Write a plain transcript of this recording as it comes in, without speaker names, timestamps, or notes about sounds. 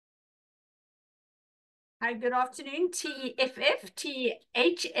Hi, good afternoon. TEFF,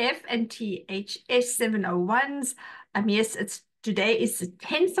 THF, and THS701s. Yes, today is the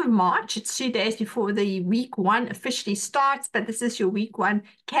 10th of March. It's 2 days before the week one officially starts, but this is your week one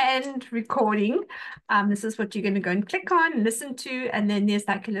canned recording. This is what you're going to go and click on and listen to, and then there's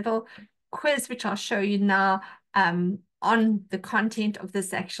like a little quiz which I'll show you now on the content of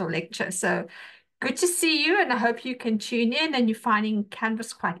this actual lecture. So good to see you, and I hope you can tune in and you're finding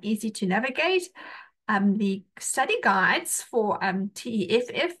Canvas quite easy to navigate. The study guides for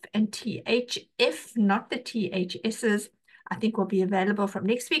TEFF and THF, not the THSs, I think will be available from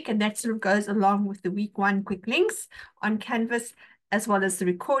next week, and that sort of goes along with the week one quick links on Canvas, as well as the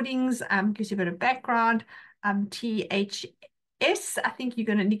recordings, gives you a bit of background. THS, I think you're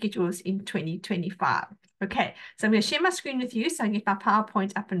going to get yours in 2025. Okay, so I'm going to share my screen with you so I can get my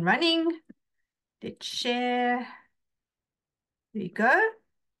PowerPoint up and running. Let's share. There you go.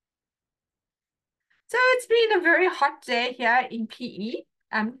 So it's been a very hot day here in PE.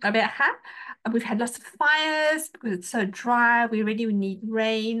 We've had lots of fires because it's so dry. We really need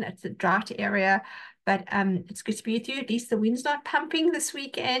rain. It's a drought area, but it's good to be with you. At least the wind's not pumping this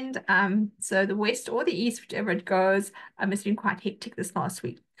weekend. So the west or the east, whichever it goes, it's been quite hectic this last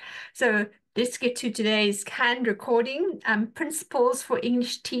week. So let's get to today's canned recording. Principles for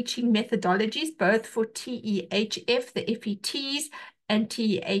English teaching methodologies, both for TEHF, the FETs, and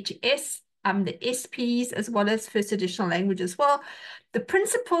TEHS, the SPs, as well as first additional language as well. The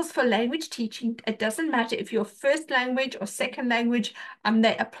principles for language teaching, it doesn't matter if you're first language or second language,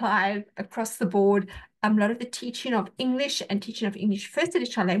 they apply across the board. A lot of the teaching of English and teaching of English first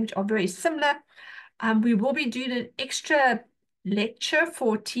additional language are very similar. We will be doing an extra lecture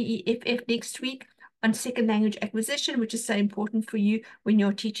for TEFF next week on second language acquisition, which is so important for you when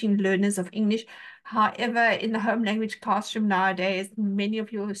you're teaching learners of English. However, in the home language classroom nowadays, many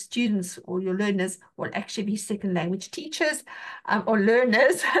of your students or your learners will actually be second language teachers or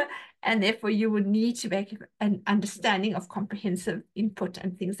learners, and therefore you would need to make an understanding of comprehensive input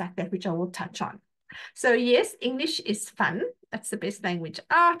and things like that, which I will touch on. So yes, English is fun. That's the best language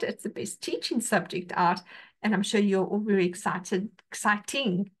out. It's the best teaching subject out. And I'm sure you're all very exciting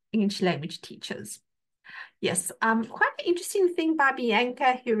English language teachers. Yes, quite an interesting thing by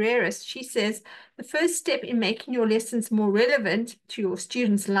Bianca Herreras. She says, the first step in making your lessons more relevant to your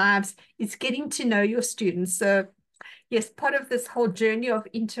students' lives is getting to know your students. So yes, part of this whole journey of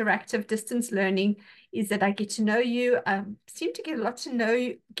interactive distance learning is that I get to know you. Seem to get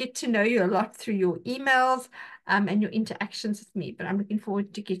to know you a lot through your emails and your interactions with me. But I'm looking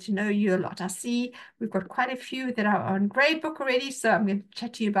forward to get to know you a lot. I see we've got quite a few that are on Gradebook already, so I'm going to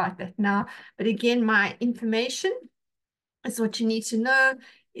chat to you about that now. But again, my information is what you need to know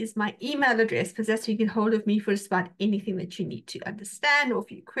is my email address, because that's where you get hold of me for just about anything that you need to understand, or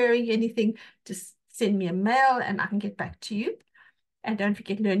if you're querying anything, just send me a mail and I can get back to you. And don't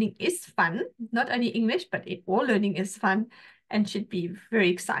forget, learning is fun. Not only English, but all learning is fun and should be very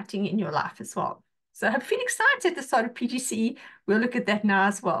exciting in your life as well. So I feel excited at the start of PGCE. We'll look at that now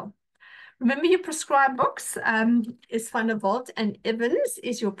as well. Remember your prescribed books is Van der Walt and Evans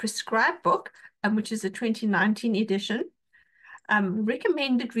is your prescribed book, which is a 2019 edition.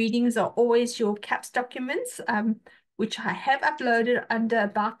 Recommended readings are always your CAPS documents, which I have uploaded under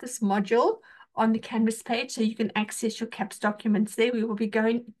About This module on the Canvas page, so you can access your CAPS documents there. We will be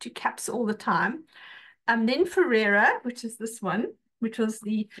going to CAPS all the time. Then Ferreira, which is this one, which was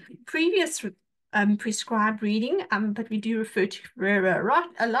the previous prescribed reading, but we do refer to Ferreira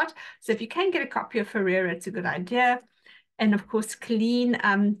a lot. So if you can get a copy of Ferreira, it's a good idea. And of course, Clean,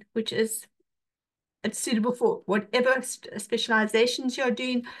 which is it's suitable for whatever specializations you're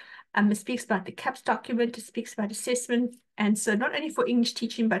doing. It speaks about the CAPS document, it speaks about assessment. And so not only for English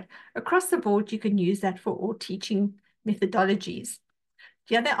teaching, but across the board, you can use that for all teaching methodologies.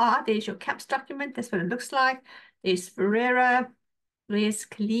 Here they are. There's your CAPS document. That's what it looks like. There's Ferreira, there's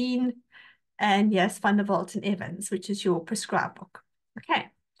Colleen, and yes, Van der Walt and Evans, which is your prescribed book. Okay.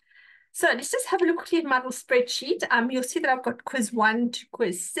 So let's just have a look quickly at my little spreadsheet. You'll see that I've got quiz 1 to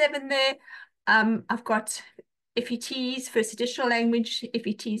quiz 7 there. I've got FETs, first additional language,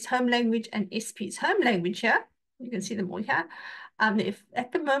 FETs, home language, and SPs, home language here. You can see them all here. If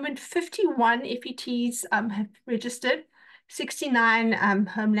at the moment, 51 FETs have registered, 69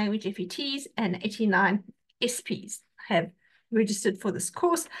 home language FETs, and 89 SPs have registered for this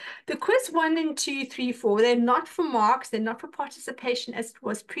course. The quiz 1 and 2, 3, 4, they're not for marks, they're not for participation as it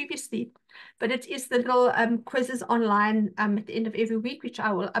was previously, but it is the little quizzes online at the end of every week, which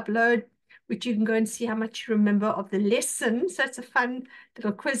I will upload, which you can go and see how much you remember of the lesson. So it's a fun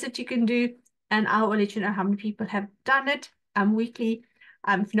little quiz that you can do, and I will let you know how many people have done it weekly.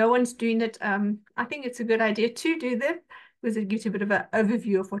 If no one's doing it, I think it's a good idea to do them because it gives you a bit of an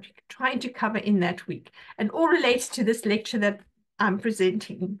overview of what you're trying to cover in that week and all relates to this lecture that I'm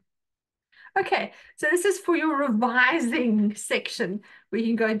presenting. Okay, so this is for your revising section where you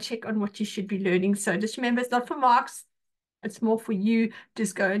can go and check on what you should be learning. So just remember, it's not for marks. It's more for you.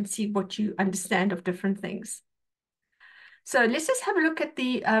 Just go and see what you understand of different things. So let's just have a look at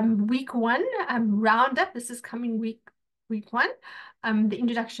the week one roundup. This is coming week one. The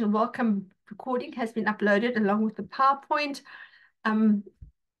introduction and welcome recording has been uploaded along with the PowerPoint.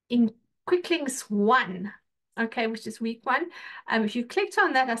 In Quick Links 1, okay, which is week one. If you clicked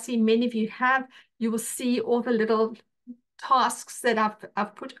on that, I see many of you have, you will see all the little tasks that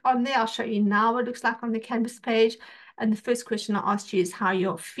I've put on there. I'll show you now what it looks like on the Canvas page. And the first question I asked you is how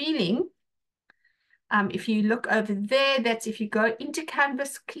you're feeling. If you look over there, that's if you go into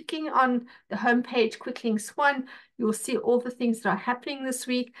Canvas, clicking on the home page, Quick Links 1, you'll see all the things that are happening this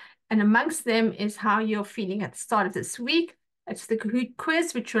week. And amongst them is how you're feeling at the start of this week. It's the Kahoot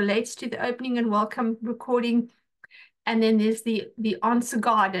quiz, which relates to the opening and welcome recording. And then there's the answer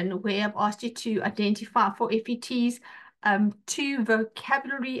garden, where I've asked you to identify for FETs 2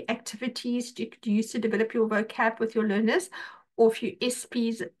 vocabulary activities you could use to develop your vocab with your learners. Or for your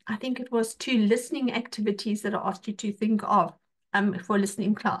SPs, I think it was 2 listening activities that I asked you to think of for a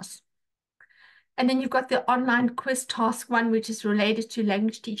listening class. And then you've got the online quiz task 1, which is related to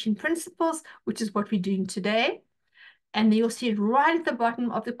language teaching principles, which is what we're doing today. And you'll see it right at the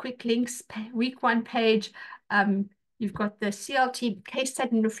bottom of the Quick Links week 1 page. You've got the CLT case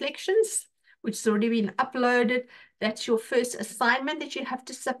study and reflections, which has already been uploaded. That's your first assignment that you have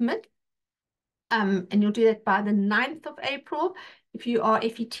to submit. And you'll do that by the 9th of April. If you are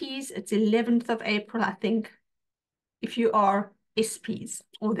FETs, it's 11th of April, I think. If you are SPs,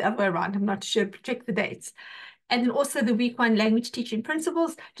 or the other way around, I'm not sure, check the dates. And then also the week 1 language teaching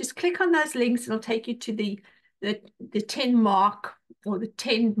principles. Just click on those links, it'll take you to the 10 mark or the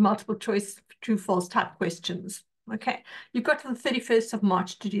 10 multiple choice true false type questions. Okay, you've got to the 31st of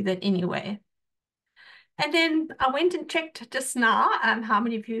March to do that anyway. And then I went and checked just now how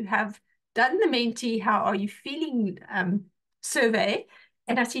many of you have done the Menti how are you feeling survey,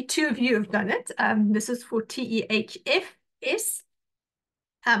 and I see 2 of you have done it. This is for TEHFS.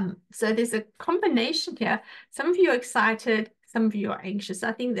 So there's a combination here. Some of you are excited, some of you are anxious.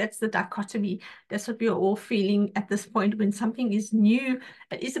 I think that's the dichotomy. That's what we're all feeling at this point when something is new.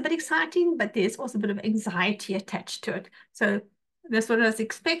 It is a bit exciting, but there's also a bit of anxiety attached to it. So that's what I was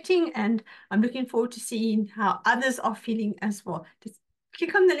expecting, and I'm looking forward to seeing how others are feeling as well. Just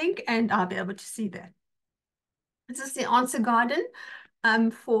click on the link and I'll be able to see that. This is the answer garden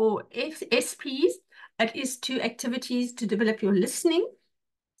for SPs. It is 2 activities to develop your listening.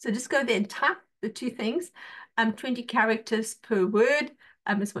 So just go there and type the 2 things. 20 characters per word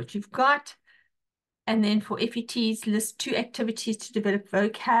is what you've got. And then for FETs, list 2 activities to develop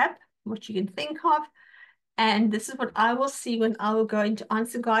vocab, what you can think of. And this is what I will see when I will go into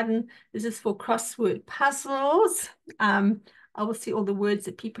Answer Garden. This is for crossword puzzles. I will see all the words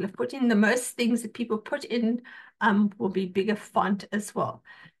that people have put in. The most things that people put in will be bigger font as well.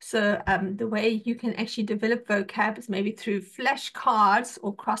 So the way you can actually develop vocab is maybe through flashcards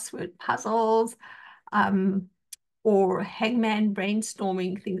or crossword puzzles or hangman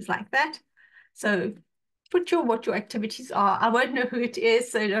brainstorming, things like that. So put what your activities are. I won't know who it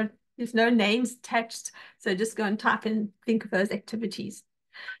is, so there's no names attached. So just go and type and think of those activities.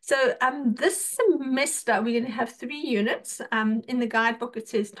 So this semester, we're going to have 3 units. In the guidebook, it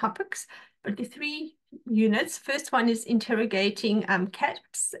says topics, but the 3 units. First one is interrogating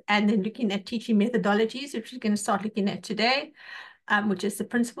CAPS, and then looking at teaching methodologies, which we're going to start looking at today, which is the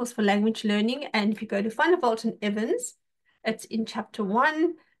principles for language learning. And if you go to Van der Walt and Evans, it's in chapter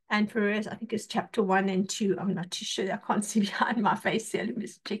 1. And Perez, I think it's chapter 1 and 2. I'm not too sure. I can't see behind my face here. Let me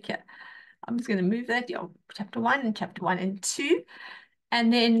just check here. I'm just going to move that. Yeah, chapter 1 and 2.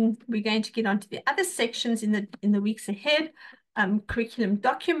 And then we're going to get on to the other sections in the weeks ahead. Curriculum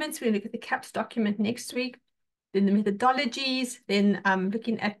documents. We're going to look at the CAPS document next week. Then the methodologies. Then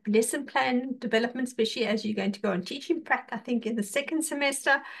looking at lesson plan development, especially as you're going to go on teaching prac, I think, in the 2nd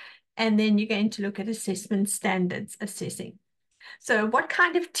semester. And then you're going to look at assessment standards assessing. So what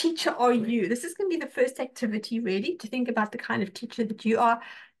kind of teacher are you? This is going to be the first activity, really, to think about the kind of teacher that you are.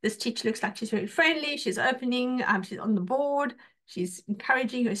 This teacher looks like she's very friendly. She's opening. She's on the board. She's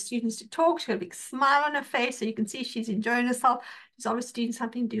encouraging her students to talk. She's got a big smile on her face, so you can see she's enjoying herself. She's obviously doing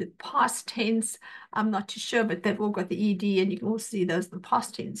something to do with past tense. I'm not too sure, but they've all got the ED, and you can also see those are the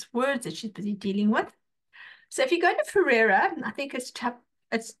past tense words that she's busy dealing with. So if you go to Ferreira, I think it's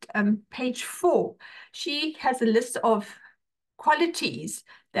page 4. She has a list of qualities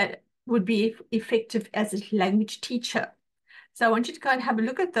that would be effective as a language teacher. So I want you to go and have a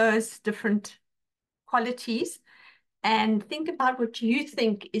look at those different qualities and think about what you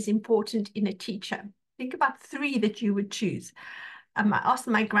think is important in a teacher. Think about 3 that you would choose. I asked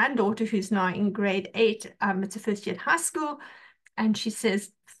my granddaughter, who's now in grade 8, it's her first year at high school, and she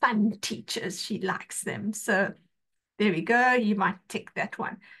says fun teachers, she likes them. So there we go, you might tick that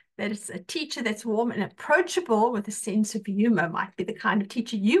one. That it's a teacher that's warm and approachable with a sense of humor might be the kind of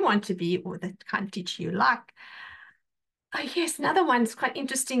teacher you want to be, or the kind of teacher you like. Oh, yes, another one is quite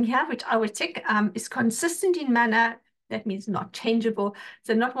interesting here, which I would tick, is consistent in manner. That means not changeable.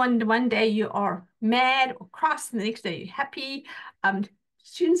 So not one day you are mad or cross, and the next day you're happy.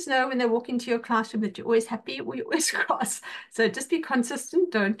 Students know when they walk into your classroom that you're always happy or you're always cross. So just be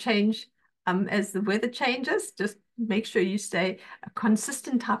consistent. Don't change as the weather changes. Just make sure you stay a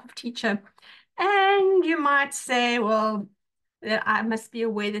consistent type of teacher. And you might say, well, that I must be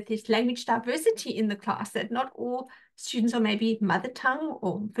aware that there's language diversity in the class, that not all students are maybe mother tongue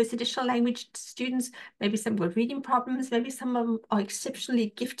or first additional language students. Maybe some got reading problems, maybe some of them are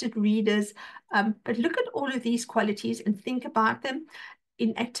exceptionally gifted readers. But look at all of these qualities and think about them.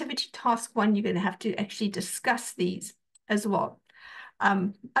 In activity task 1, you're going to have to actually discuss these as well.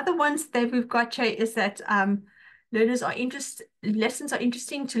 Other ones that we've got here is that lessons are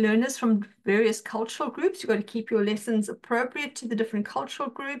interesting to learners from various cultural groups. You've got to keep your lessons appropriate to the different cultural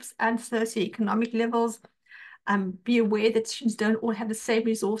groups and socioeconomic levels. Be aware that students don't all have the same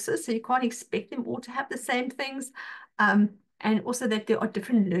resources, so you can't expect them all to have the same things. And also that there are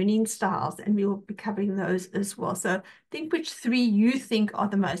different learning styles, and we will be covering those as well. So think which 3 you think are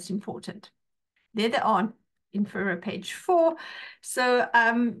the most important. There they are in for page 4. So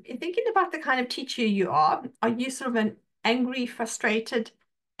thinking about the kind of teacher you are you sort of an angry, frustrated,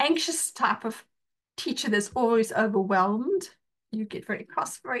 anxious type of teacher that's always overwhelmed? You get very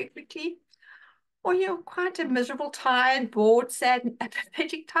cross very quickly. Or you're quite a miserable, tired, bored, sad, and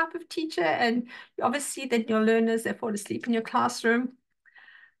apathetic type of teacher, and you obviously that your learners, they fall asleep in your classroom.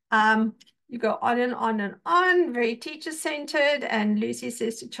 You go on and on and on, very teacher-centered. And Lucy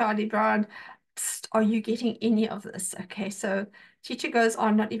says to Charlie Brown, are you getting any of this? Okay, so teacher goes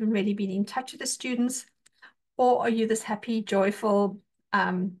on, not even really being in touch with the students. Or are you this happy, joyful,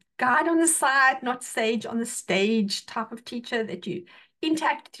 guide on the side, not sage on the stage type of teacher, that you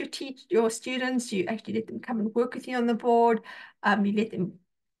interact with your students, you actually let them come and work with you on the board, you let them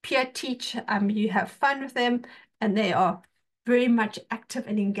peer teach, you have fun with them, and they are very much active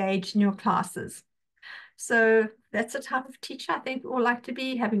and engaged in your classes. So that's the type of teacher I think we all like to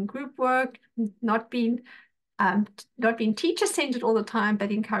be, having group work, not being teacher-centered all the time,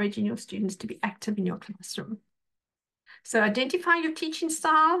 but encouraging your students to be active in your classroom. So identify your teaching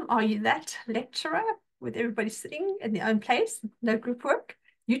style. Are you that lecturer with everybody sitting in their own place, no group work,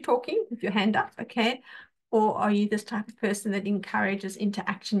 you talking with your hand up, okay? Or are you this type of person that encourages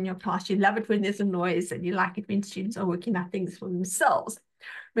interaction in your class? You love it when there's a noise, and you like it when students are working out things for themselves.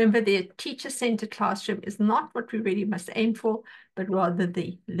 Remember, the teacher-centered classroom is not what we really must aim for, but rather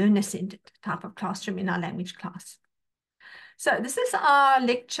the learner-centered type of classroom in our language class. So this is our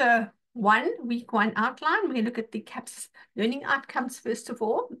lecture 1, week 1 outline. We're going to look at the TEHFS learning outcomes first of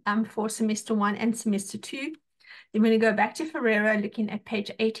all, for semester 1 and semester 2. Then we're going to go back to Ferreira, looking at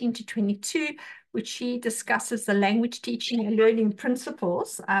page 18 to 22, which she discusses the language teaching and learning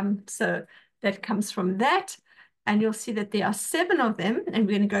principles. So that comes from that. And you'll see that there are 7 of them, and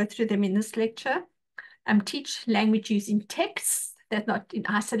we're going to go through them in this lecture. Teach language using texts. That's not in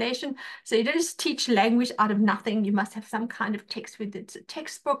isolation. So you don't just teach language out of nothing. You must have some kind of text, whether it's a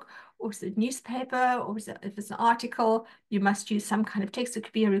textbook or it's a newspaper, or if it's an article, you must use some kind of text. It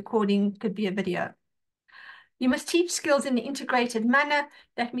could be a recording, could be a video. You must teach skills in an integrated manner.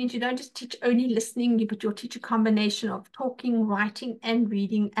 That means you don't just teach only listening, but you'll teach a combination of talking, writing, and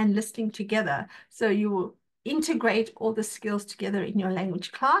reading and listening together. So you will integrate all the skills together in your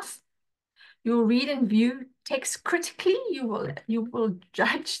language class. You will read and view text critically. You will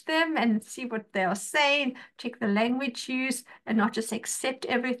judge them and see what they are saying, check the language use, and not just accept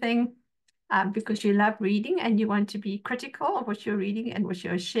everything, because you love reading and you want to be critical of what you're reading and what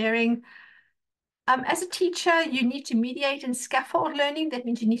you're sharing. As a teacher, you need to mediate and scaffold learning. That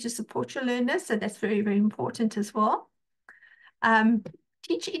means you need to support your learners. So that's very, very important as well.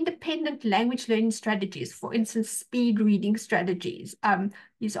 Teach independent language learning strategies, for instance, speed reading strategies.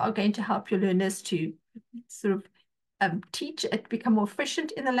 These are going to help your learners to sort of teach and become more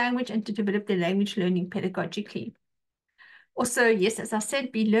efficient in the language and to develop their language learning pedagogically. Also, yes, as I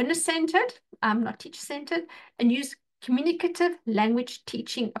said, be learner-centered, not teacher-centered, and use communicative language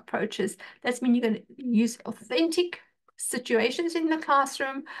teaching approaches. That's when you're going to use authentic situations in the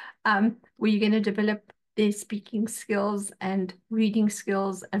classroom where you're going to develop their speaking skills and reading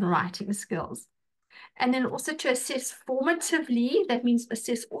skills and writing skills. And then also to assess formatively, that means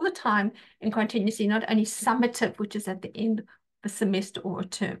assess all the time and continuously, not only summative, which is at the end of a semester or a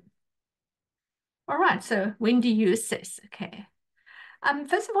term. All right, so when do you assess? Okay.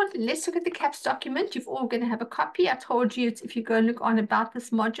 First of all, let's look at the CAPS document. You've all going to have a copy. I told you if you go and look on about this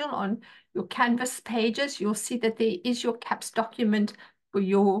module on your Canvas pages, you'll see that there is your CAPS document for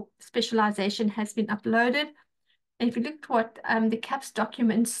your specialization has been uploaded. And if you look at what the CAPS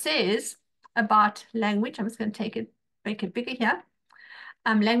document says about language, I'm just going to make it bigger here.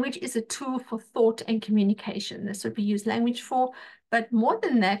 Language is a tool for thought and communication. That's what we use language for. But more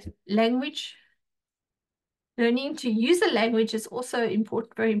than that, learning to use a language is also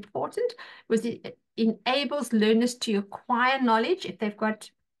important, very important, because it enables learners to acquire knowledge if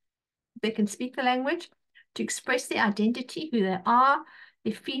they can speak the language, to express their identity, who they are,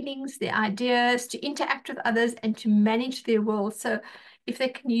 their feelings, their ideas, to interact with others, and to manage their world. So if they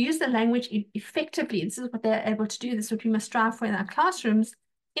can use the language effectively, this is what they're able to do. This is what we must strive for in our classrooms.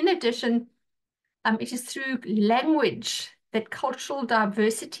 In addition, it is through language that cultural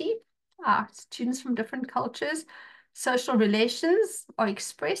diversity, students from different cultures, social relations are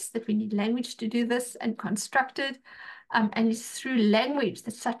expressed, that we need language to do this and constructed. And it's through language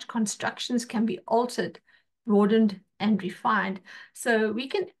that such constructions can be altered, broadened, and refined. So we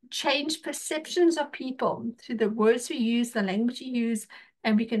can change perceptions of people through the words we use, the language we use,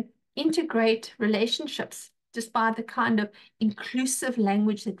 and we can integrate relationships just by the kind of inclusive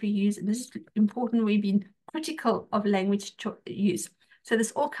language that we use. And this is important. We've been critical of language use. So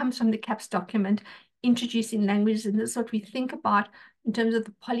this all comes from the CAPS document, introducing language, and this is what we think about in terms of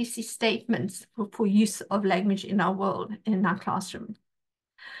the policy statements for use of language in our world, in our classroom.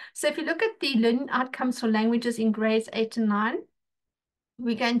 So if you look at the learning outcomes for languages in grades 8 and 9,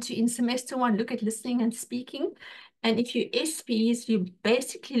 we're going to, in semester 1, look at listening and speaking. And if you're SPs, you're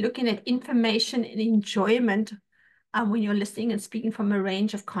basically looking at information and enjoyment when you're listening and speaking from a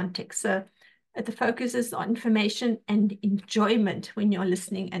range of contexts. So the focus is on information and enjoyment when you're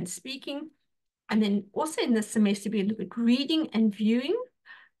listening and speaking. And then also in this semester, we look at reading and viewing.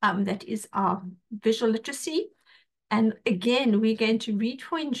 That is our visual literacy. And again, we're going to read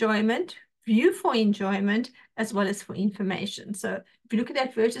for enjoyment, view for enjoyment, as well as for information. So if you look at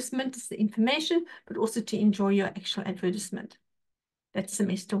advertisement, it's the information, but also to enjoy your actual advertisement. That's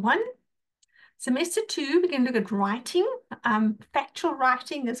semester 1. Semester 2, we're going to look at writing, factual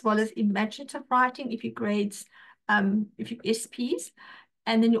writing, as well as imaginative writing, if you're SPs.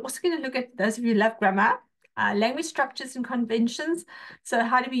 And then you're also going to look at, those of you who love grammar, language structures and conventions. So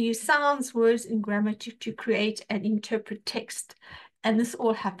how do we use sounds, words, and grammar to create and interpret text? And this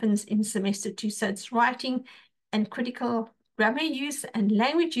all happens in semester 2. So it's writing and critical grammar use and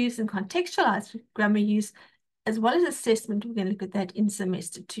language use and contextualized grammar use, as well as assessment. We're going to look at that in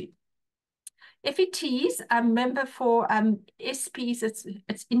semester 2. FETs, remember for SPs,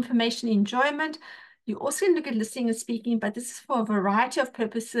 it's information enjoyment. You also look at listening and speaking, but this is for a variety of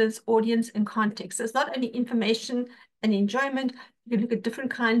purposes, audience and context. So it's not only information and enjoyment. You can look at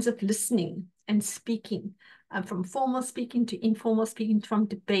different kinds of listening and speaking, from formal speaking to informal speaking, from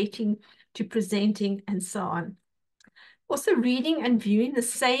debating to presenting, and so on. Also reading and viewing, the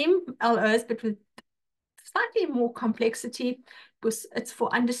same LOs, but with slightly more complexity, because it's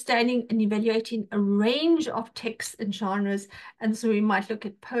for understanding and evaluating a range of texts and genres. And so we might look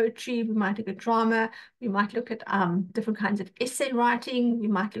at poetry, we might look at drama, we might look at different kinds of essay writing, we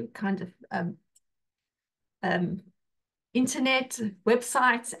might look at kinds of internet,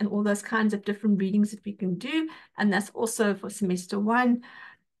 websites, and all those kinds of different readings that we can do. And that's also for semester 1.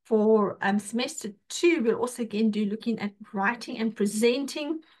 For semester 2, we'll also again do looking at writing and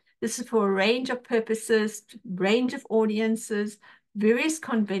presenting. This is for a range of purposes, range of audiences, various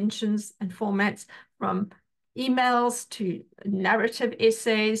conventions and formats, from emails to narrative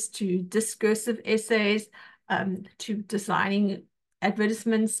essays to discursive essays, to designing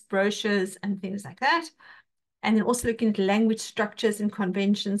advertisements, brochures, and things like that. And then also looking at language structures and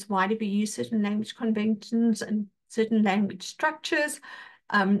conventions. Why do we use certain language conventions and certain language structures?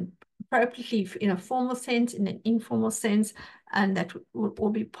 Appropriately in a formal sense, in an informal sense, and that will all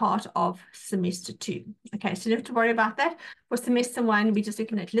be part of semester 2. Okay, so you don't have to worry about that. For semester 1, we're just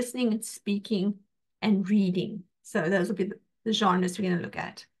looking at listening and speaking and reading. So those will be the genres we're going to look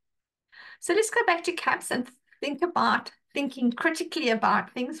at. So let's go back to CAPS and thinking critically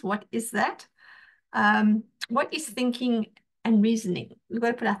about things. What is that? What is thinking and reasoning? We've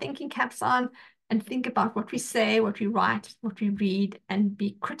got to put our thinking caps on and think about what we say, what we write, what we read, and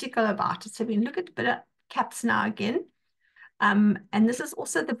be critical about it. So we look at a bit of CAPS now again. And this is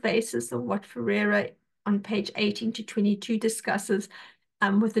also the basis of what Ferreira on page 18 to 22 discusses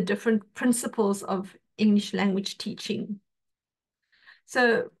with the different principles of English language teaching.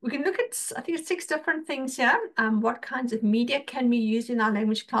 So we can look at, I think, 6 different things here. What kinds of media can we use in our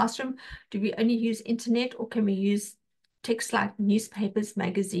language classroom? Do we only use internet, or can we use text like newspapers,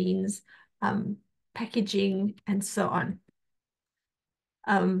 magazines, packaging, and so on?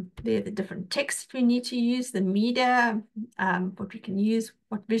 There are the different texts we need to use, the media, what we can use,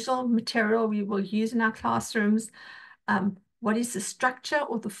 what visual material we will use in our classrooms, what is the structure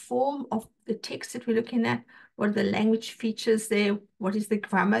or the form of the text that we're looking at, what are the language features there, what is the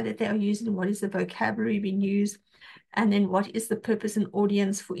grammar that they are using, what is the vocabulary being used, and then what is the purpose and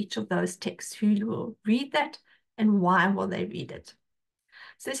audience for each of those texts, who will read that, and why will they read it.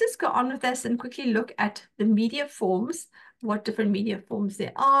 So let's just go on with this and quickly look at the media forms, what different media forms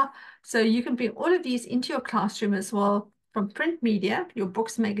there are. So you can bring all of these into your classroom as well, from print media, your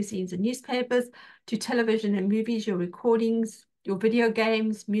books, magazines, and newspapers, to television and movies, your recordings, your video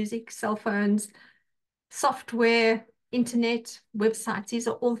games, music, cell phones, software, internet, websites. These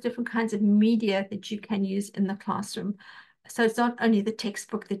are all different kinds of media that you can use in the classroom. So it's not only the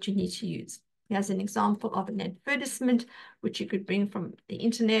textbook that you need to use. Here's an example of an advertisement, which you could bring from the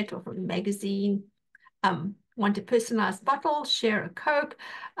internet or from a magazine. Want a personalized bottle, share a Coke.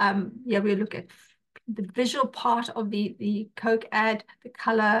 Yeah, we'll look at the visual part of the Coke ad, the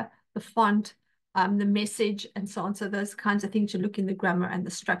color, the font, the message, and so on. So those kinds of things, you look in the grammar and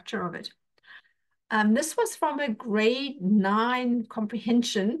the structure of it. This was from a grade 9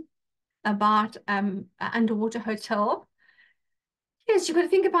 comprehension about an underwater hotel. Yes, you've got to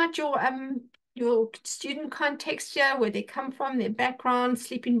think about your student context here, where they come from, their background,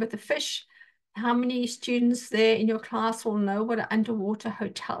 sleeping with a fish. How many students there in your class will know what an underwater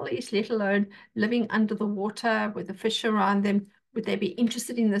hotel is, let alone living under the water with a fish around them? Would they be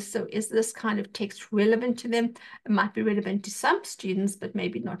interested in this? So is this kind of text relevant to them? It might be relevant to some students, but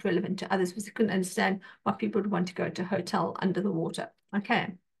maybe not relevant to others, because you couldn't understand why people would want to go to a hotel under the water.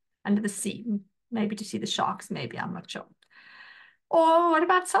 Okay, under the sea, maybe to see the sharks, maybe, I'm not sure. Or what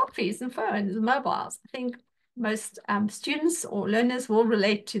about selfies and phones and mobiles? I think most students or learners will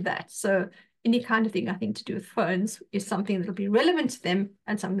relate to that. So any kind of thing, I think, to do with phones is something that'll be relevant to them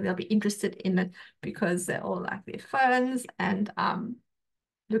and something they'll be interested in it, because they all like their phones and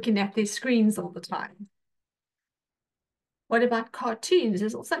looking at their screens all the time. What about cartoons?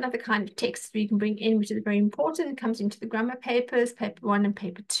 There's also another kind of text we can bring in, which is very important. It comes into the grammar papers, paper 1 and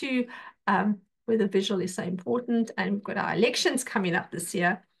paper 2, where the visual is so important. And we've got our elections coming up this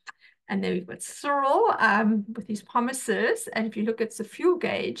year. And then we've got Cyril with his promises. And if you look at the fuel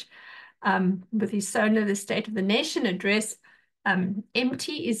gauge with his sonar, the State of the Nation address,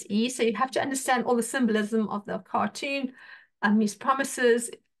 empty is E. So you have to understand all the symbolism of the cartoon. His promises,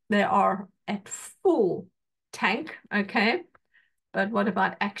 they are at full tank, okay? But what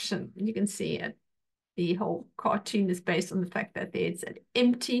about action? You can see it. The whole cartoon is based on the fact that it's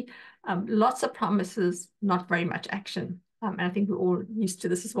empty, lots of promises, not very much action. And I think we're all used to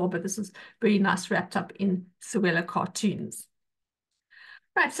this as well, but this is very nice wrapped up in Sewela cartoons.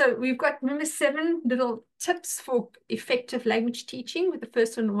 Right, so we've got, remember, 7 little tips for effective language teaching. The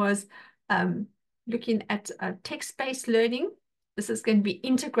first one was looking at text-based learning. This is going to be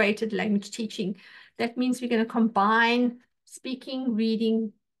integrated language teaching. That means we're going to combine speaking,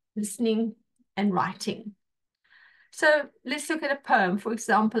 reading, listening, and writing. So let's look at a poem. For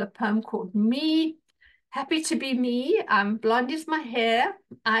example, a poem called Me. Happy to be me. Blonde is my hair.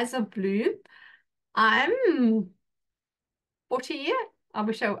 Eyes are blue. I'm 40,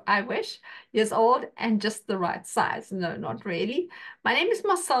 I wish, years old and just the right size. No, not really. My name is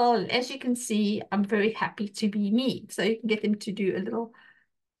Marcel, and as you can see, I'm very happy to be me. So you can get them to do a little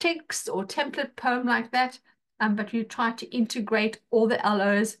text or template poem like that. But we try to integrate all the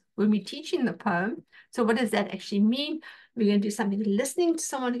LOs when we're teaching the poem. So what does that actually mean? We're going to do something listening to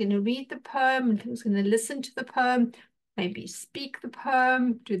someone, going to read the poem, and who's going to listen to the poem, maybe speak the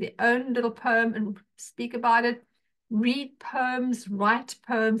poem, do their own little poem and speak about it, read poems, write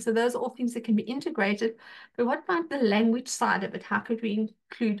poems. So those are all things that can be integrated. But what about the language side of it? How could we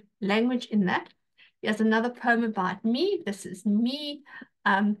include language in that? Here's another poem about me. This is me.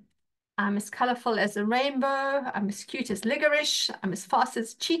 I'm as colorful as a rainbow. I'm as cute as licorice. I'm as fast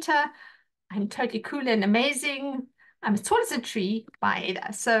as a cheetah. I'm totally cool and amazing. I'm as tall as a tree by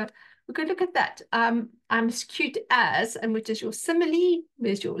Ada. So we could look at that. I'm as cute as, and which is your simile,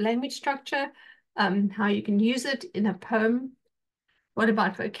 where's your language structure, how you can use it in a poem. What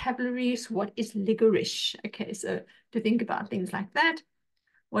about vocabularies? What is licorice? Okay, so to think about things like that.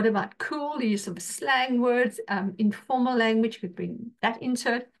 What about cool? The use of slang words, informal language, you could bring that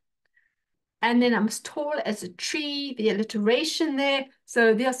into it. And then I'm as tall as a tree, the alliteration there.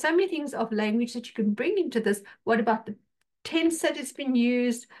 So there are so many things of language that you can bring into this. What about the tense that has been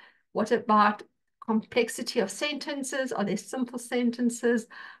used? What about complexity of sentences? Are there simple sentences?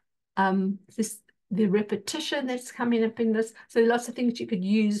 The repetition that's coming up in this. So lots of things you could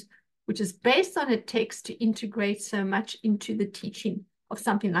use, which is based on a text to integrate so much into the teaching of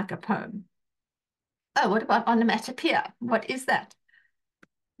something like a poem. Oh, what about onomatopoeia? What is that?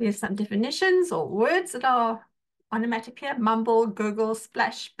 There's some definitions or words that are onomatopoeia: mumble, gurgle,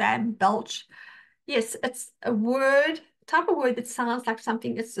 splash, bam, belch. Yes, it's a word, type of word that sounds like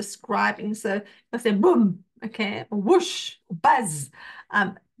something it's describing. So if say boom, okay, or whoosh, or buzz,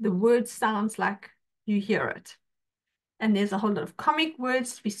 the word sounds like you hear it. And there's a whole lot of comic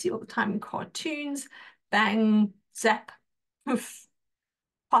words we see all the time in cartoons: bang, zap, poof,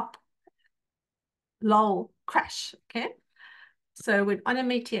 pop, lol, crash, okay? So when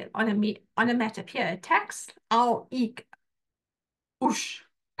onomatopoeia attacks, ow, eek, whoosh,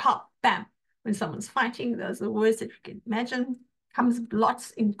 pop, bam. When someone's fighting, those are words that you can imagine. Comes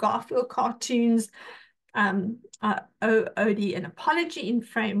lots in Garfield cartoons. Odie, an apology in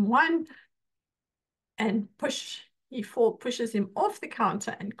frame 1, and push, pushes him off the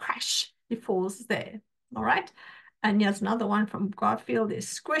counter, and crash, he falls there. All right. And here's another one from Garfield. There's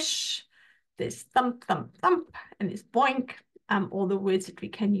squish, there's thump, thump, thump, and there's boink. All the words that we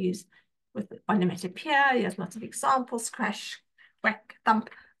can use with onomatopoeia. There's lots of examples: crash, whack, thump.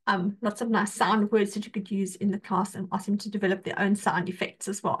 Lots of nice sound words that you could use in the class, and ask them to develop their own sound effects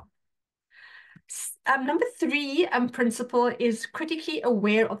as well. Number 3 principle is critically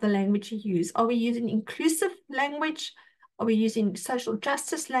aware of the language you use. Are we using inclusive language? Are we using social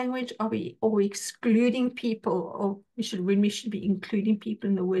justice language? Are we excluding people? Or when we should be including people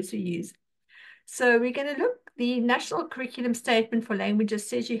in the words we use? So we're going to look. The National Curriculum Statement for Languages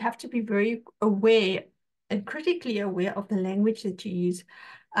says you have to be very aware and critically aware of the language that you use.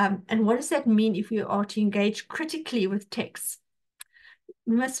 And what does that mean if you are to engage critically with texts?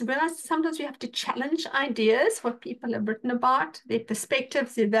 We must realize sometimes we have to challenge ideas, what people have written about, their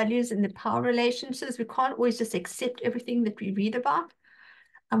perspectives, their values, and their power relationships. We can't always just accept everything that we read about.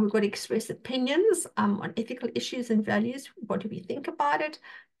 And we've got to express opinions on ethical issues and values. What do we think about it?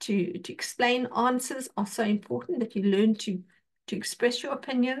 To explain answers are so important, that you learn to express your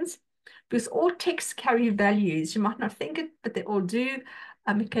opinions, because all texts carry values. You might not think it, but they all do.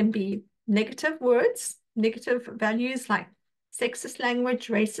 It can be negative words, negative values like sexist language,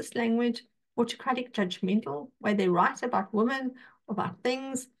 racist language, autocratic, judgmental, where they write about women, about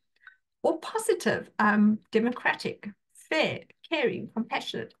things, or positive, democratic, fair, caring,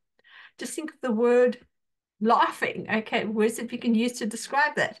 compassionate. Just think of the word laughing. Okay, words that we can use to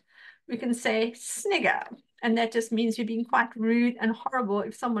describe that. We can say snigger, and that just means you're being quite rude and horrible.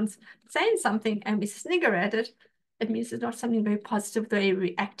 If someone's saying something and we snigger at it, it means it's not something very positive, they're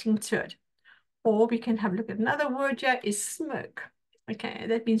reacting to it. Or we can have a look at another word here, is smirk. Okay,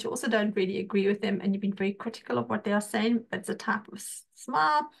 that means you also don't really agree with them and you've been very critical of what they are saying. It's a type of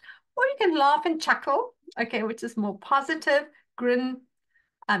smile. Or you can laugh and chuckle, okay, which is more positive. Grin,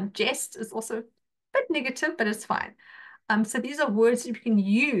 jest is also a bit negative, but it's fine. So these are words that you can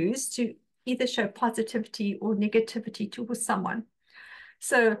use to either show positivity or negativity towards someone.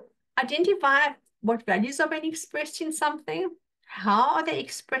 So identify what values are being expressed in something. How are they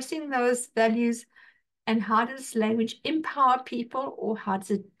expressing those values? And how does language empower people, or how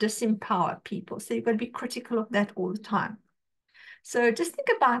does it disempower people? So you've got to be critical of that all the time. So just think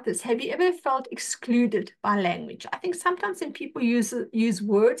about this. Have you ever felt excluded by language? I think sometimes when people use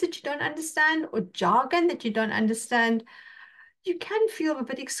words that you don't understand, or jargon that you don't understand, you can feel a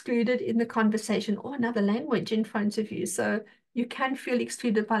bit excluded in the conversation, or another language in front of you. So you can feel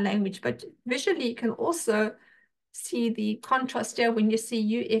excluded by language, but visually you can also see the contrast there when you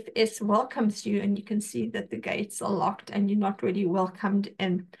see UFS welcomes you, and you can see that the gates are locked and you're not really welcomed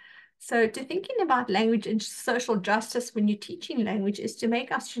in. So to thinking about language and social justice when you're teaching language is to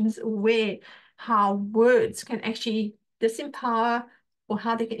make our students aware how words can actually disempower, or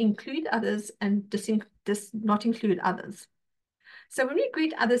how they can include others and not include others. So when we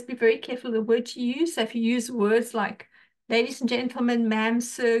greet others, be very careful the words you use. So if you use words like ladies and gentlemen, ma'am,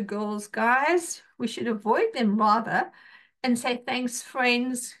 sir, girls, guys, we should avoid them rather and say thanks,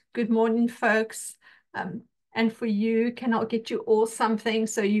 friends, good morning, folks. And for you, can I get you all something?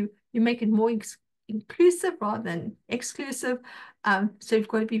 So you make it more inclusive rather than exclusive. So you've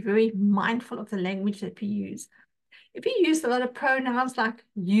got to be very mindful of the language that we use. If you use a lot of pronouns like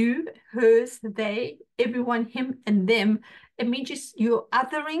you, hers, they, everyone, him, and them, It means you're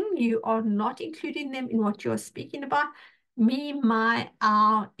othering, you are not including them in what you're speaking about. Me, my,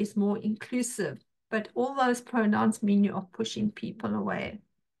 our is more inclusive, but all those pronouns mean you are pushing people away.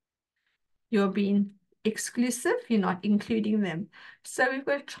 You're being exclusive, you're not including them. So we've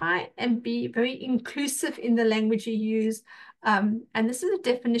got to try and be very inclusive in the language you use. And this is a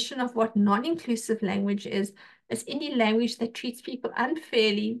definition of what non-inclusive language is. It's any language that treats people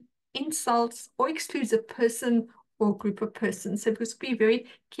unfairly, insults, or excludes a person or group of persons. So we must be very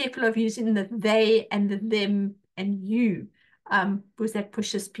careful of using the they and the them and you, because that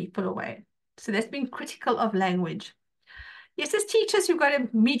pushes people away. So that's being critical of language. Yes, as teachers, we've got to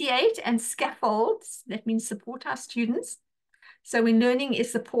mediate and scaffold. That means support our students. So when learning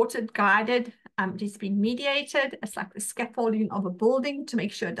is supported, guided, it is being mediated. It's like the scaffolding of a building to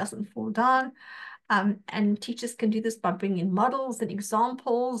make sure it doesn't fall down. And teachers can do this by bringing models and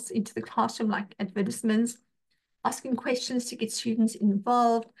examples into the classroom, like advertisements, asking questions to get students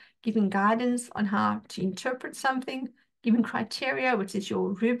involved, giving guidance on how to interpret something, giving criteria, which is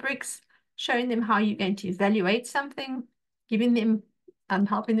your rubrics, showing them how you're going to evaluate something, giving them,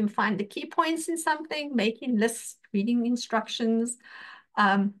 helping them find the key points in something, making lists, reading instructions.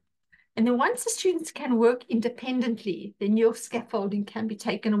 And then once the students can work independently, then your scaffolding can be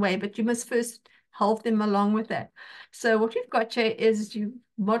taken away, but you must first help them along with that. So what we've got here is you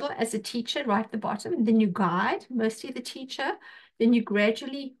model as a teacher right at the bottom, and then you guide, mostly the teacher, then you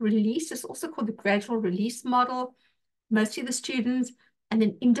gradually release. It's also called the gradual release model, mostly the students, and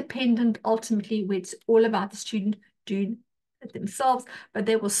then independent ultimately, where it's all about the student doing it themselves, but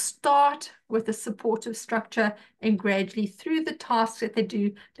they will start with a supportive structure, and gradually through the tasks that they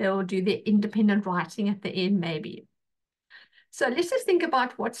do, they will do their independent writing at the end maybe. So let's just think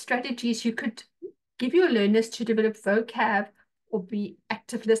about what strategies you could give your learners to develop vocab or be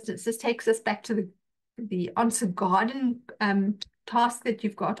active listeners. This takes us back to the answer garden task that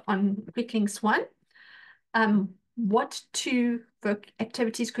you've got on Quick Links 1. What two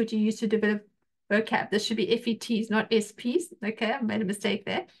activities could you use to develop vocab? This should be FETs, not SPs. Okay, I made a mistake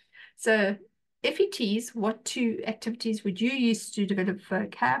there. So FETs, what two activities would you use to develop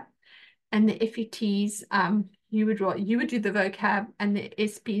vocab? And the FETs, you would do the vocab, and the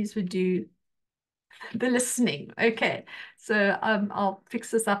SPs would do the listening. Okay, so I'll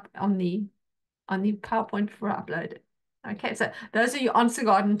fix this up on the PowerPoint before I upload it. Okay, so those are your answer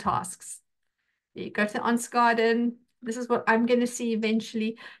garden tasks. You go to the answer garden. This is what I'm going to see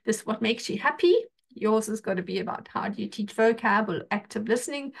eventually. This is what makes you happy. Yours has got to be about how do you teach vocab or active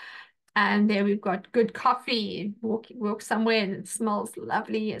listening. And there we've got good coffee, walk somewhere and it smells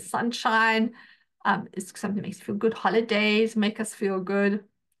lovely, it's sunshine. It's something that makes you feel good. Holidays make us feel good.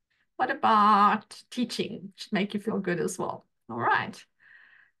 What about teaching? Should make you feel good as well. All right.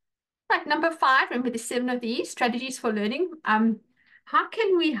 Right, number 5, remember the 7 of these, strategies for learning. How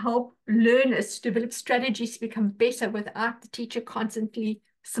can we help learners to develop strategies to become better without the teacher constantly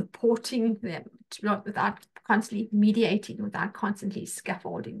supporting them, without constantly mediating, without constantly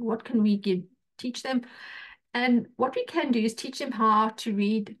scaffolding? What can we teach them? And what we can do is teach them how to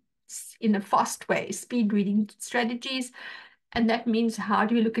read in a fast way, speed reading strategies. And that means how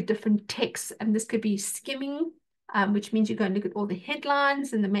do we look at different texts? And this could be skimming, which means you're going to look at all the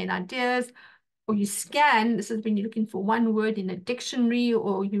headlines and the main ideas, or you scan. This is when you're looking for one word in a dictionary,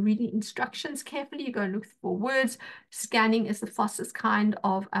 or you're reading instructions carefully. You go and look for words. Scanning is the fastest kind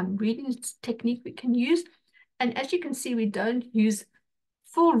of reading technique we can use. And as you can see, we don't use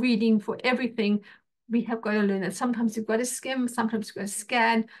full reading for everything. We have got to learn that sometimes you've got to skim, sometimes you've got to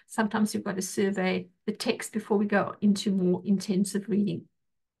scan, sometimes you've got to survey the text before we go into more intensive reading.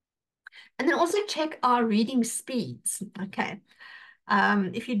 And then also check our reading speeds. Okay.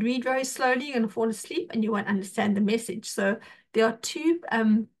 If you read very slowly, you're going to fall asleep and you won't understand the message. So there are two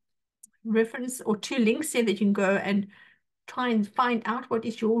reference or two links here that you can go and try and find out what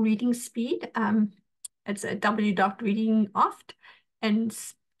is your reading speed. It's a w.readingoft and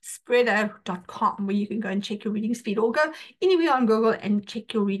spreader.com, where you can go and check your reading speed, or go anywhere on Google and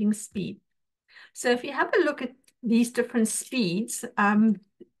check your reading speed. So if you have a look at these different speeds,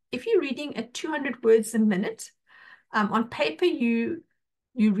 if you're reading at 200 words a minute, on paper, you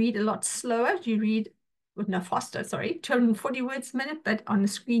read a lot slower. You read, no, faster, sorry, 240 words a minute, but on the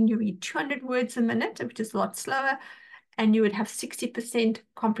screen, you read 200 words a minute, which is a lot slower, and you would have 60%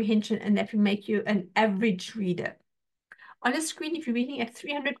 comprehension, and that would make you an average reader. On a screen, if you're reading at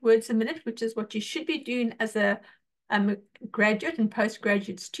 300 words a minute, which is what you should be doing as a graduate and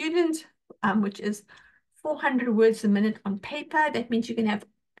postgraduate student, which is 400 words a minute on paper, that means you can have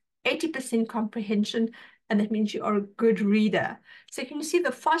 80% comprehension, and that means you are a good reader. So can you see,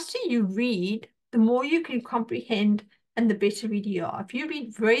 the faster you read, the more you can comprehend, and the better reader you are. If you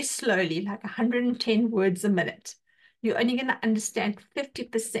read very slowly, like 110 words a minute, you're only going to understand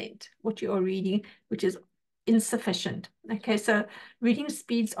 50% what you're reading, which is insufficient. Okay, so reading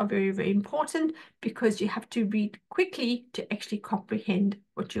speeds are very, very important because you have to read quickly to actually comprehend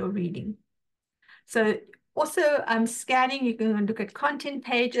what you're reading. So also scanning, you can look at content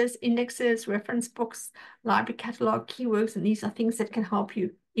pages, indexes, reference books, library catalog, keywords, and these are things that can help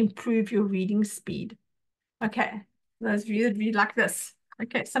you improve your reading speed. Okay, those of you that read like this.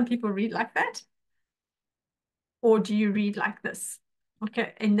 Okay, some people read like that. Or do you read like this?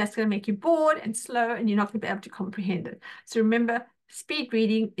 Okay, and that's going to make you bored and slow, and you're not going to be able to comprehend it. So remember, speed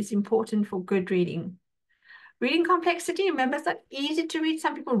reading is important for good reading. Reading complexity, remember, it's not easy to read.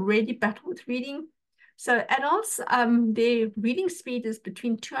 Some people really battle with reading. So adults, their reading speed is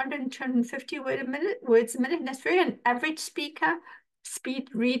between 200 and 250 words a minute. And that's very an average speed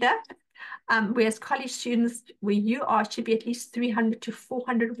reader. Whereas college students, where you are, should be at least 300 to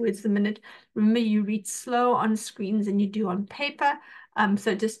 400 words a minute. Remember, you read slow on screens than you do on paper.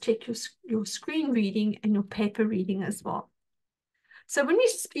 So just check your screen reading and your paper reading as well. So when you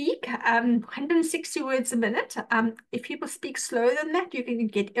speak 160 words a minute, if people speak slower than that, you're going to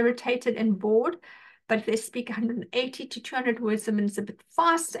get irritated and bored. But if they speak 180 to 200 words a minute, it's a bit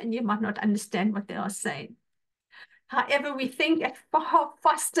fast, and you might not understand what they are saying. However, we think at far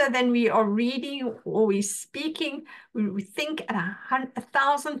faster than we are reading or we're speaking. We think at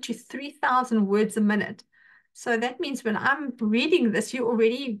 1,000 to 3,000 words a minute. So that means when I'm reading this, you're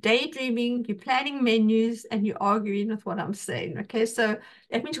already daydreaming, you're planning menus, and you're arguing with what I'm saying. Okay, so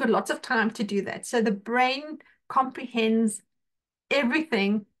that means you've got lots of time to do that. So the brain comprehends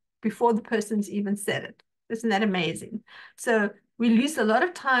everything before the person's even said it. Isn't that amazing? So we lose a lot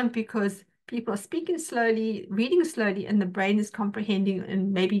of time because people are speaking slowly, reading slowly, and the brain is comprehending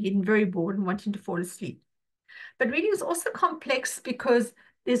and maybe getting very bored and wanting to fall asleep. But reading is also complex because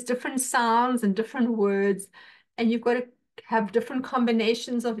there's different sounds and different words, and you've got to have different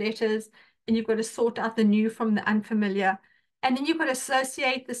combinations of letters, and you've got to sort out the new from the unfamiliar. And then you've got to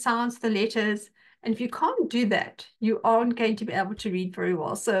associate the sounds, the letters. And if you can't do that, you aren't going to be able to read very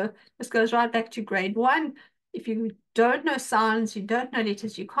well. So this goes right back to grade 1. If you don't know sounds, you don't know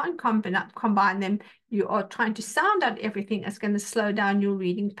letters, you can't combine them, you are trying to sound out everything, it's going to slow down your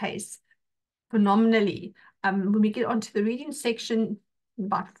reading pace phenomenally. When we get onto the reading section in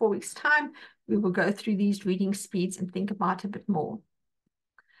about 4 weeks' time, we will go through these reading speeds and think about it a bit more.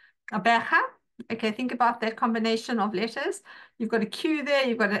 Abeja, okay, think about that combination of letters. You've got a Q there,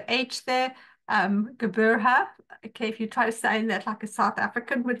 you've got an H there. Geburha, okay, if you try to say that like a South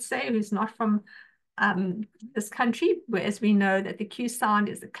African would say, who's not from this country, whereas we know that the Q sound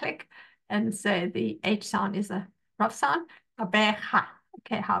is a click, and so the H sound is a rough sound. Abeja.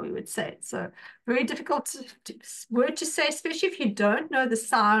 Okay, how we would say it. So very difficult word to say, especially if you don't know the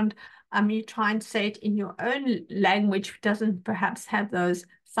sound. You try and say it in your own language, which doesn't perhaps have those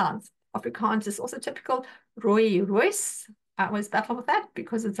sounds. Afrikaans is also typical. Roy, Royce. I always battle with that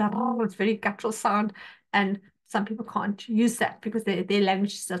because it's it's very guttural sound, and some people can't use that because their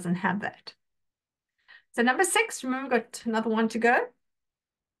language doesn't have that. So number 6, remember, we've got another one to go.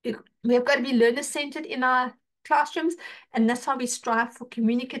 We've got to be learner-centered in our classrooms, and that's how we strive for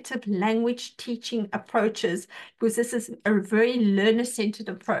communicative language teaching approaches, because this is a very learner-centered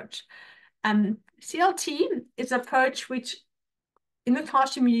approach. CLT is an approach which in the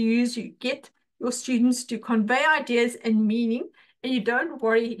classroom you get your students to convey ideas and meaning, and you don't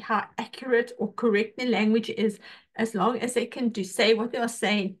worry how accurate or correct their language is, as long as they can say what they are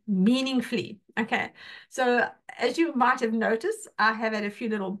saying meaningfully. Okay, so as you might have noticed, I have had a few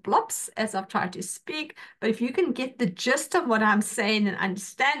little blops as I've tried to speak, but if you can get the gist of what I'm saying and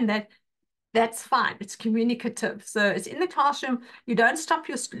understand that, that's fine. It's communicative. So it's in the classroom. You don't stop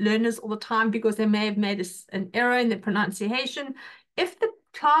your learners all the time because they may have made an error in their pronunciation. If the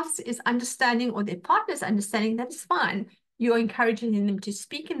class is understanding or their partner is understanding, that is fine. You're encouraging them to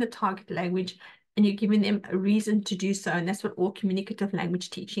speak in the target language, and you're giving them a reason to do so. And that's what all communicative language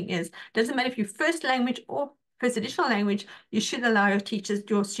teaching is. Doesn't matter if you're first language or first additional language, you should allow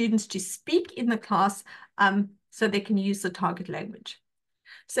your students to speak in the class so they can use the target language.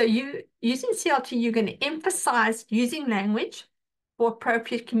 So using CLT, you're going to emphasize using language for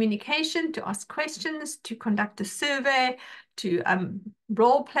appropriate communication, to ask questions, to conduct a survey, to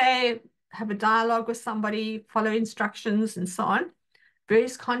role play, have a dialogue with somebody, follow instructions, and so on.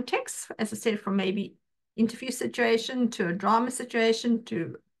 Various contexts, as I said, from maybe interview situation to a drama situation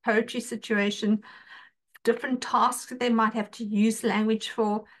to poetry situation, different tasks that they might have to use language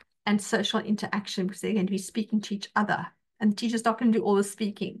for, and social interaction because they're going to be speaking to each other. And the teacher's not going to do all the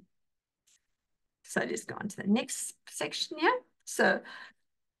speaking. So let's go on to the next section here. So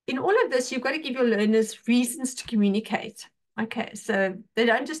in all of this, you've got to give your learners reasons to communicate. Okay, so they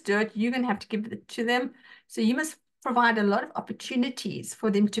don't just do it, you're going to have to give it to them. So you must provide a lot of opportunities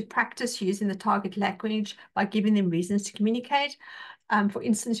for them to practice using the target language by giving them reasons to communicate. For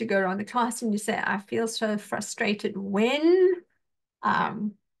instance, you go around the class and you say, I feel so frustrated when I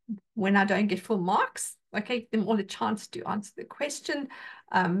don't get full marks. Okay, give them all a chance to answer the question.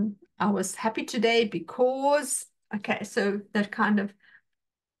 I was happy today because, okay, so that kind of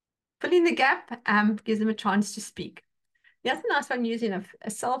filling the gap gives them a chance to speak. The other nice one using a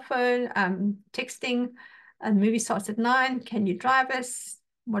cell phone, texting. The movie starts at 9. Can you drive us?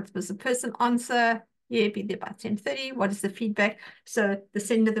 What was the person answer? Yeah, be there by 10:30. What is the feedback? So the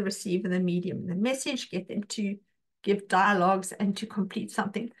sender, the receiver, the medium, the message, get them to give dialogues and to complete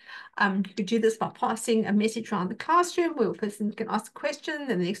something. You could do this by passing a message around the classroom where a person can ask a question,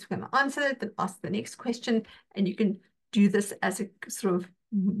 then the next one can answer it, then ask the next question, and you can do this as a sort of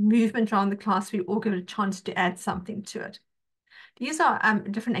movement around the class. We all give it a chance to add something to it. These are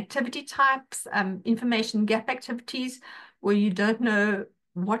different activity types, information gap activities, where you don't know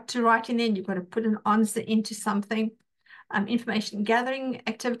what to write in there, and you've got to put an answer into something. Information gathering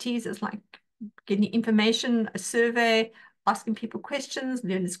activities is like getting information, a survey, asking people questions,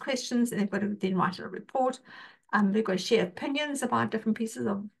 learners questions, and they've got to then write a report. They've got to share opinions about different pieces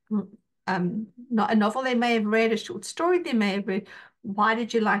of not a novel they may have read, a short story they may have read. Why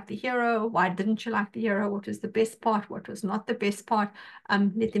did you like the hero? Why didn't you like the hero? What was the best part? What was not the best part?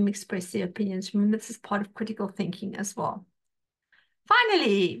 Let them express their opinions. Remember, this is part of critical thinking as well.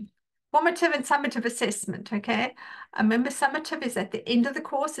 Finally, formative and summative assessment, okay? Remember, summative is at the end of the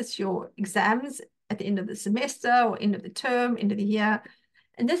course. It's your exams at the end of the semester or end of the term, end of the year.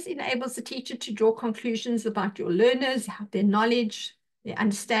 And this enables the teacher to draw conclusions about your learners, their knowledge, their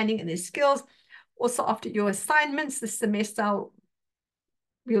understanding, and their skills. Also, after your assignments this semester,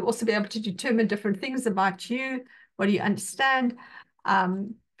 you'll also be able to determine different things about you. What do you understand?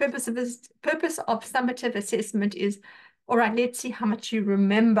 Purpose of summative assessment is, all right, let's see how much you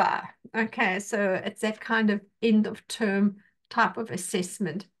remember. Okay, so it's that kind of end of term type of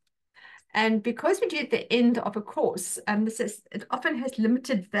assessment. And because we do at the end of a course, it often has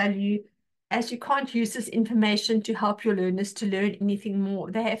limited value, as you can't use this information to help your learners to learn anything more.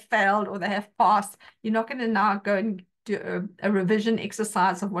 They have failed or they have passed. You're not going to now go and do a revision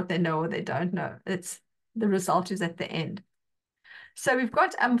exercise of what they know or they don't know. The result is at the end. So we've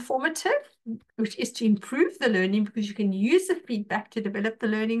got formative, which is to improve the learning because you can use the feedback to develop the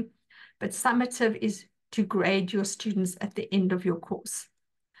learning. But summative is to grade your students at the end of your course.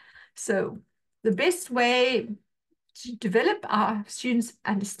 So the best way to develop our students'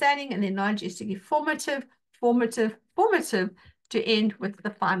 understanding and their knowledge is to give formative, formative, formative to end with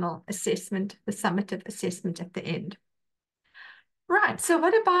the final assessment, the summative assessment at the end. Right, so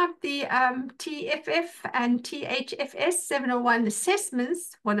what about the TEFF and TEHFS701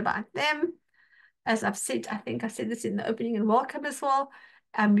 assessments? What about them? As I've said, I think I said this in the opening and welcome as well.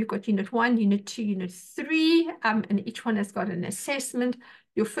 We've got Unit 1, Unit 2, Unit 3, and each one has got an assessment.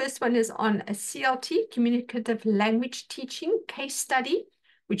 Your first one is on a CLT, Communicative Language Teaching case study,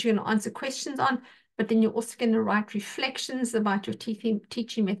 which you're going to answer questions on, but then you're also going to write reflections about your teaching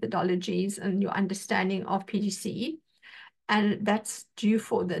methodologies and your understanding of PGCE. And that's due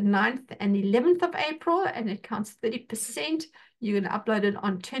for the 9th and 11th of April, and it counts 30%. You're going to upload it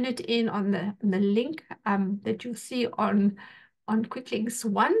on Turnitin on the link that you'll see on Quick Links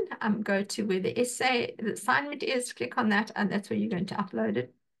 1. Go to where the assignment is, click on that, and that's where you're going to upload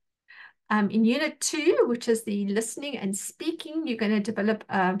it. In Unit 2, which is the listening and speaking, you're going to develop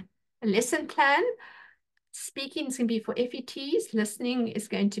a lesson plan. Speaking is going to be for FETs. Listening is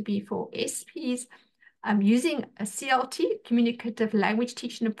going to be for SPs. Using a CLT, communicative language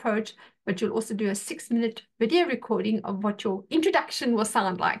teaching approach, but you'll also do a 6-minute video recording of what your introduction will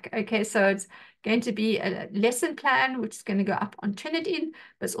sound like. Okay, so it's going to be a lesson plan, which is going to go up on Turnitin,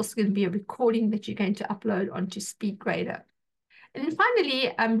 but it's also going to be a recording that you're going to upload onto SpeedGrader. And then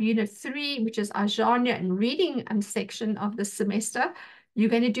finally, Unit 3, which is our genre and reading section of the semester, you're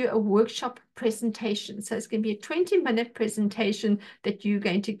going to do a workshop presentation. So it's going to be a 20-minute presentation that you're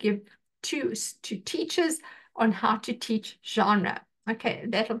going to give to teachers on how to teach genre. Okay,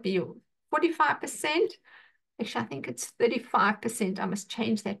 that'll be 45%. Actually, I think it's 35%. I must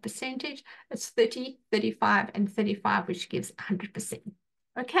change that percentage. It's 30, 35, and 35, which gives 100%.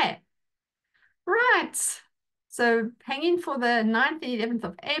 Okay, right. So hang in for the 9th and 11th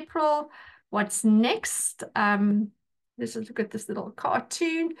of April. What's next? Let's look at this little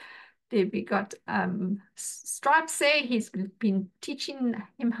cartoon. There we got Stripes there. He's been teaching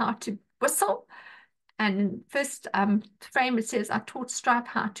him how to whistle. And first frame, it says, I taught Stripe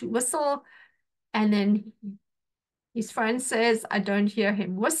how to whistle. And then his phone says, I don't hear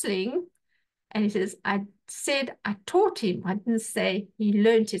him whistling. And he says, I said I taught him. I didn't say he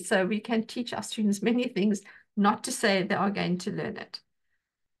learned it. So we can teach our students many things, not to say they are going to learn it.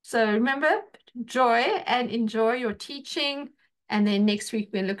 So remember, joy and enjoy your teaching. And then next week,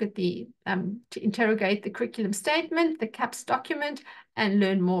 we'll look at to interrogate the curriculum statement, the CAPS document, and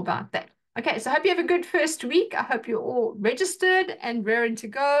learn more about that. Okay, so I hope you have a good first week. I hope you're all registered and raring to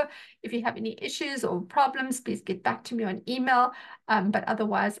go. If you have any issues or problems, please get back to me on email. But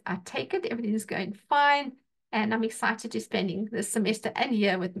otherwise, I take it everything is going fine. And I'm excited to spending this semester and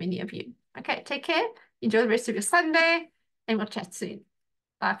year with many of you. Okay, take care. Enjoy the rest of your Sunday, and we'll chat soon.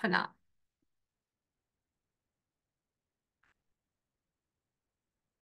 Bye for now.